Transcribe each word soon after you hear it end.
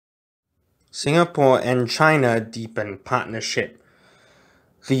Singapore and China deepen partnership.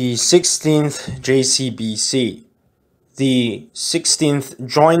 The 16th JCBC, the 16th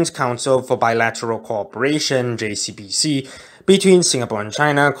Joint Council for Bilateral Cooperation (JCBC) between Singapore and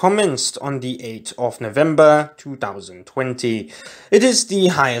China commenced on the 8th of November 2020. It is the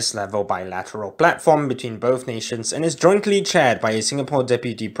highest level bilateral platform between both nations and is jointly chaired by Singapore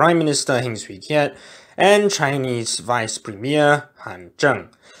Deputy Prime Minister Heng Keat and Chinese Vice-Premier Han Zheng.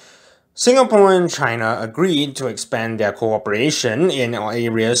 Singapore and China agreed to expand their cooperation in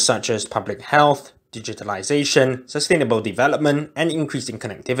areas such as public health, digitalisation, sustainable development, and increasing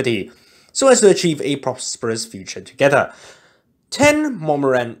connectivity, so as to achieve a prosperous future together. 10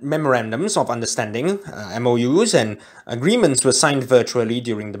 memorandums of understanding, MOUs, and agreements were signed virtually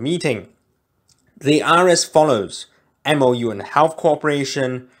during the meeting. They are as follows: MOU on health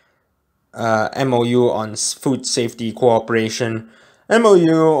cooperation, MOU on food safety cooperation,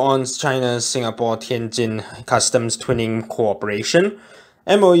 MOU on China-Singapore Tianjin customs twinning cooperation,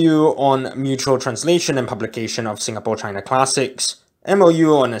 MOU on mutual translation and publication of Singapore-China classics,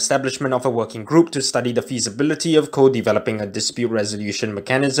 MOU on establishment of a working group to study the feasibility of co-developing a dispute resolution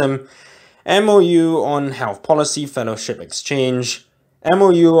mechanism, MOU on health policy fellowship exchange,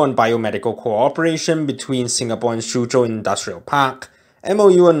 MOU on biomedical cooperation between Singapore and Suzhou Industrial Park,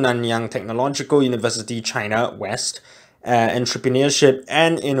 MOU on Nanyang Technological University China West, Entrepreneurship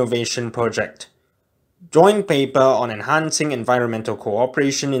and Innovation Project. Joint paper on enhancing environmental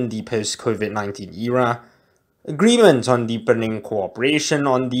cooperation in the post-COVID-19 era. Agreement on deepening cooperation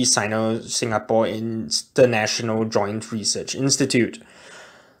on the Sino-Singapore International Joint Research Institute.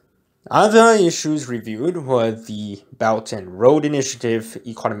 Other issues reviewed were the Belt and Road Initiative,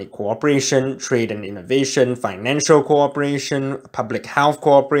 economic cooperation, trade and innovation, financial cooperation, public health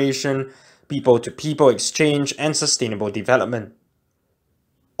cooperation, people-to-people exchange, and sustainable development.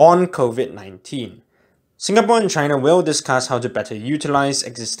 On COVID-19, Singapore and China will discuss how to better utilize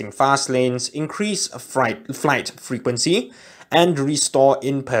existing fast lanes, increase flight frequency, and restore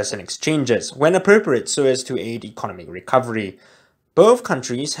in-person exchanges when appropriate so as to aid economic recovery. Both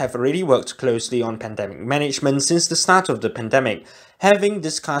countries have already worked closely on pandemic management since the start of the pandemic, having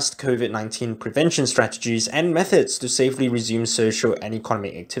discussed COVID-19 prevention strategies and methods to safely resume social and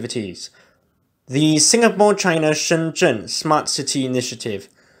economic activities. The Singapore-China Shenzhen Smart City Initiative.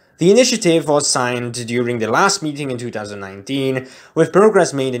 The initiative was signed during the last meeting in 2019, with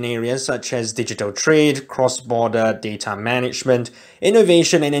progress made in areas such as digital trade, cross-border data management,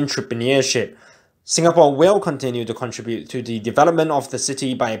 innovation and entrepreneurship. Singapore will continue to contribute to the development of the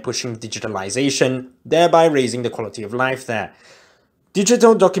city by pushing digitalisation, thereby raising the quality of life there.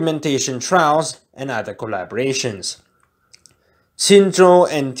 Digital documentation trials and other collaborations. Qinzhou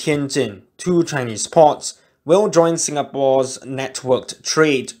and Tianjin, two Chinese ports, will join Singapore's networked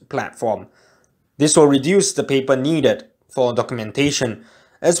trade platform. This will reduce the paper needed for documentation,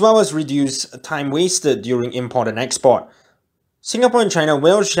 as well as reduce time wasted during import and export. Singapore and China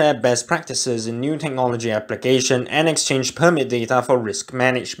will share best practices in new technology application and exchange permit data for risk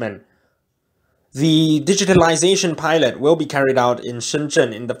management. The digitalisation pilot will be carried out in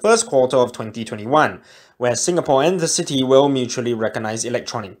Shenzhen in the first quarter of 2021, where Singapore and the city will mutually recognise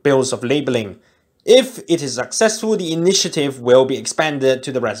electronic bills of labelling. If it is successful, the initiative will be expanded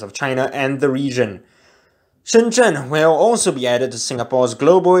to the rest of China and the region. Shenzhen will also be added to Singapore's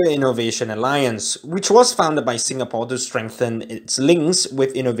Global Innovation Alliance, which was founded by Singapore to strengthen its links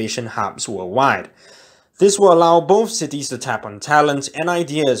with innovation hubs worldwide. This will allow both cities to tap on talent and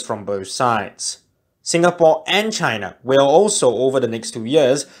ideas from both sides. Singapore and China will also, over the next 2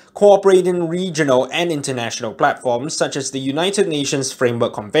 years, cooperate in regional and international platforms such as the United Nations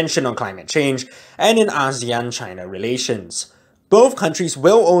Framework Convention on Climate Change and in ASEAN-China relations. Both countries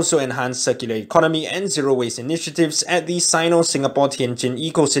will also enhance circular economy and zero-waste initiatives at the Sino-Singapore Tianjin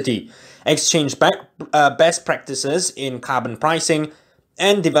Eco-City, exchange best practices in carbon pricing,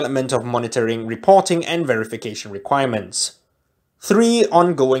 and development of monitoring, reporting, and verification requirements. 3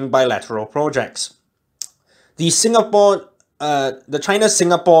 ongoing bilateral projects. The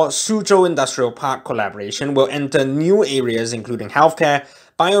China-Singapore Suzhou Industrial Park collaboration will enter new areas including healthcare,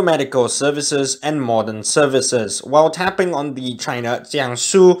 biomedical services, and modern services, while tapping on the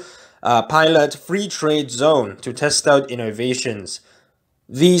China-Jiangsu pilot free trade zone to test out innovations.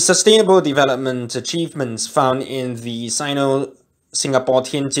 The sustainable development achievements found in the Sino-Singapore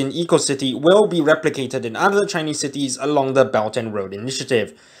Tianjin Eco-City will be replicated in other Chinese cities along the Belt and Road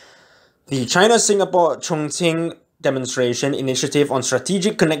Initiative. The China-Singapore Chongqing Demonstration Initiative on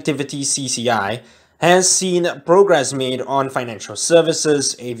Strategic Connectivity (CCI) has seen progress made on financial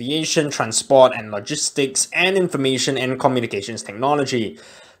services, aviation, transport and logistics, and information and communications technology.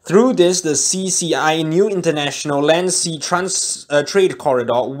 Through this, the CCI New International Land Sea Trade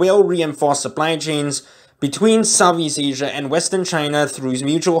Corridor will reinforce supply chains between Southeast Asia and Western China through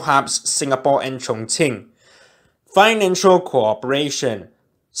mutual hubs Singapore and Chongqing. Financial cooperation.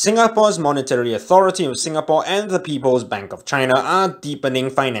 Singapore's Monetary Authority of Singapore and the People's Bank of China are deepening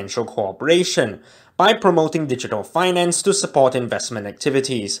financial cooperation by promoting digital finance to support investment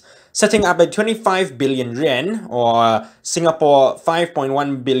activities, setting up a 25 billion yuan or Singapore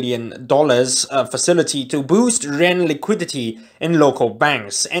 $5.1 billion facility to boost yuan liquidity in local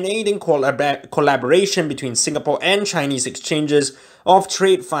banks and aiding collaboration between Singapore and Chinese exchanges of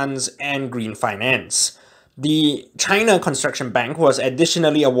trade funds and green finance. The China Construction Bank was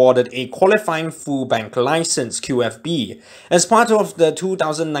additionally awarded a Qualifying Full Bank License (QFB) as part of the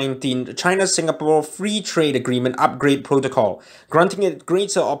 2019 China-Singapore Free Trade Agreement Upgrade Protocol, granting it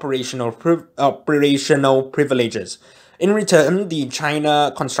greater operational privileges. In return, the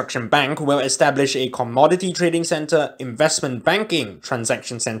China Construction Bank will establish a commodity trading center, investment banking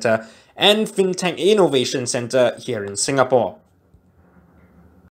transaction center, and fintech innovation center here in Singapore.